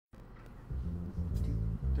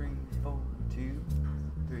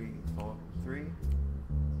3.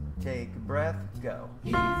 Take a breath, go.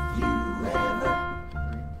 If you ever 3,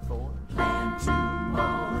 4, plan to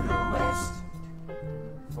motor west,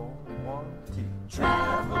 4, 1, 2.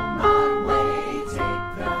 travel my way, take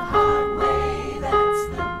the highway, that's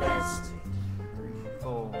the best. 3,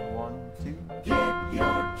 4, 1, 2. Get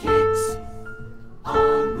your kicks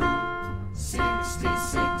on Route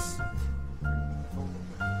 66. 3, 4.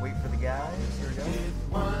 Wait for the guys. Here we go. It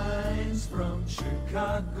winds from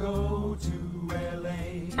Chicago to LA.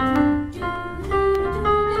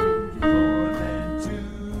 More than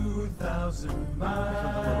 2,000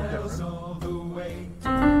 miles all the way.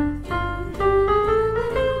 Get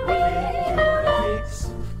your kicks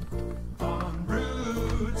on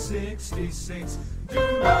Route 66.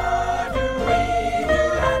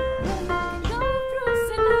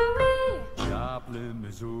 Joplin,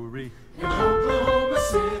 Missouri, and Oklahoma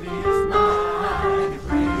City is mighty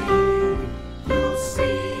pretty. You'll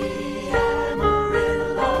see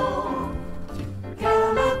Amarillo,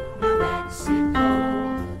 Gallup, New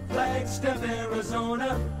Mexico, Flagstaff, Arizona,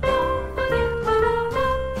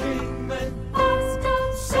 Kingman,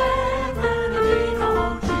 San Bernardino.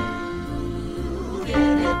 Won't you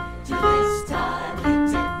get it to this timely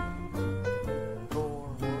tip? 4,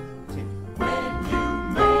 1, 2. When you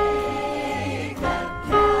make that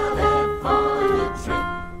California trip,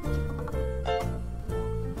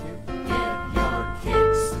 get your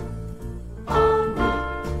kicks on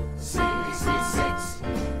Route 66.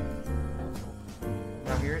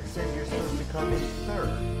 Now here it says you're supposed to come in third.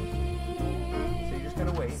 So you just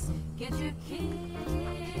gotta wait. Get your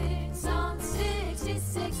kicks on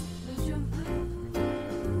 66. Lose your blues.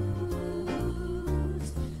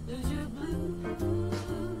 Lose your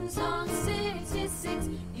blues on 66.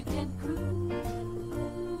 You can cruise.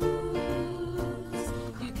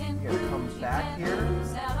 You can You gotta come back here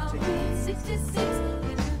cruise out to on eat. 66.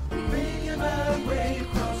 Making my way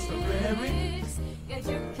across the prairie, Get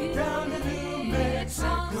your kicks down to New Mexico.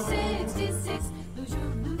 on 66. Lose your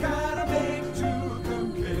blues. Gotta make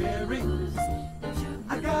Tucumcari.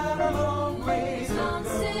 I got a long way to On go.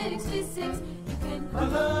 66. You can My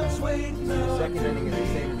love's waiting The up. second inning is the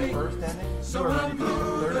same as the first inning. So Or I'm maybe the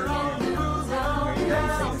third moving on, inning. moving on down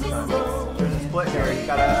the road. There's a split here. You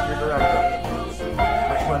gotta ask your director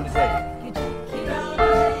which one to take. Down to New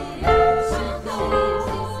Mexico.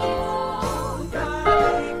 Gotta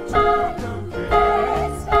make Tucumcari.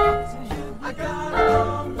 I got a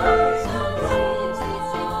long way to go.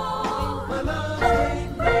 My love's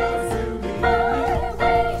waiting to meet me.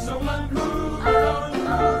 So I'm moving on down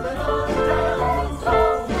the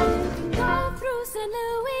road. go through St.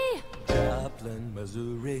 Louis. Joplin,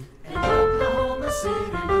 Missouri, and Oklahoma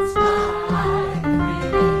City was mighty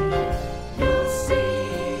pretty. You'll see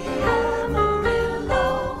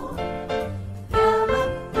Amarillo,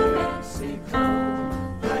 Gallup, New Mexico,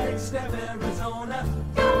 Flagstaff, Arizona,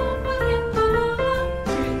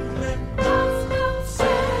 Kingman,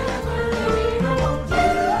 San Bernardino. Won't you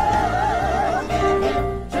get him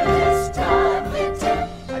to this timely tip?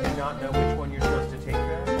 I do not know which one you're supposed to take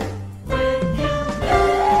there. When you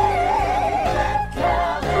make that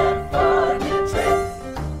California trip,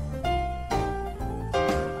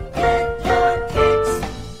 get your kicks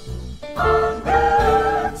on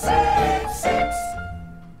Route 66.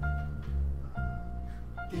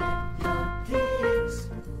 Get your kicks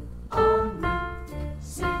on Route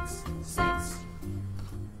 66.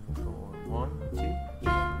 4, 1, 2. Get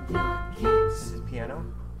your This kicks is piano.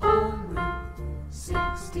 on Route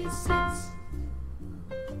 66.